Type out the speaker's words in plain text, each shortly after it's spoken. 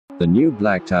The new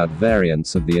blacked-out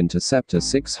variants of the Interceptor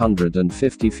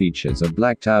 650 features a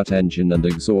blacked-out engine and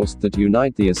exhaust that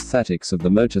unite the aesthetics of the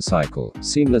motorcycle,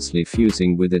 seamlessly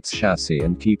fusing with its chassis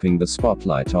and keeping the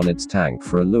spotlight on its tank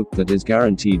for a look that is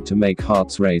guaranteed to make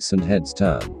hearts race and heads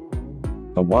turn.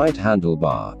 A wide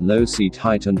handlebar, low seat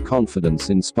height and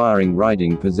confidence-inspiring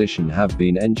riding position have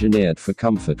been engineered for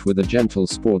comfort with a gentle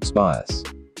sports bias.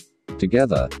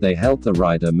 Together, they help the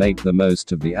rider make the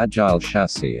most of the agile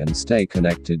chassis and stay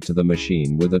connected to the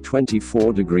machine with a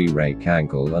 24-degree rake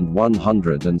angle and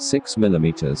 106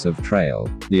 mm of trail.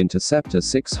 The Interceptor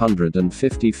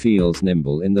 650 feels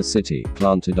nimble in the city,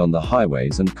 planted on the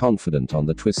highways and confident on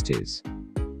the twisties.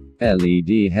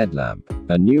 LED headlamp.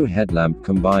 A new headlamp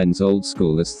combines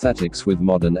old-school aesthetics with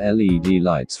modern LED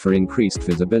lights for increased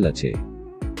visibility.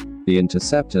 The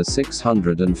Interceptor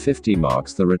 650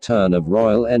 marks the return of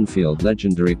Royal Enfield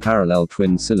legendary parallel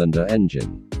twin-cylinder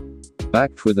engine.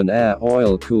 Backed with an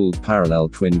air-oil-cooled parallel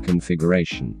twin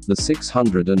configuration, the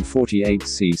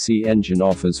 648cc engine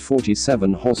offers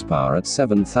 47 horsepower at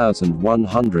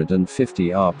 7,150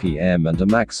 rpm and a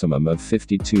maximum of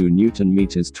 52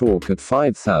 Nm torque at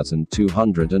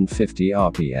 5,250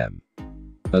 rpm.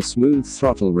 A smooth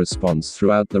throttle response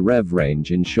throughout the rev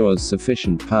range ensures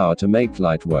sufficient power to make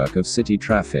light work of city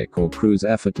traffic or cruise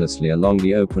effortlessly along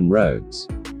the open roads.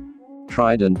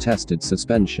 Tried and tested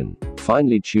suspension.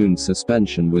 Finely tuned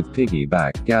suspension with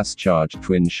piggyback gas-charged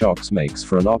twin shocks makes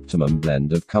for an optimum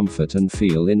blend of comfort and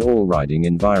feel in all riding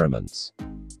environments.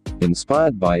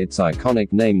 Inspired by its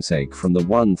iconic namesake from the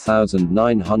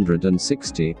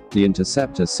 1960, the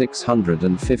Interceptor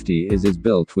 650 is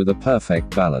built with a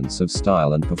perfect balance of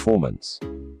style and performance.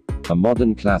 A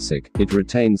modern classic, it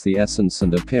retains the essence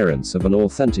and appearance of an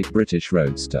authentic British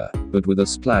roadster, but with a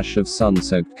splash of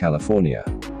sun-soaked California.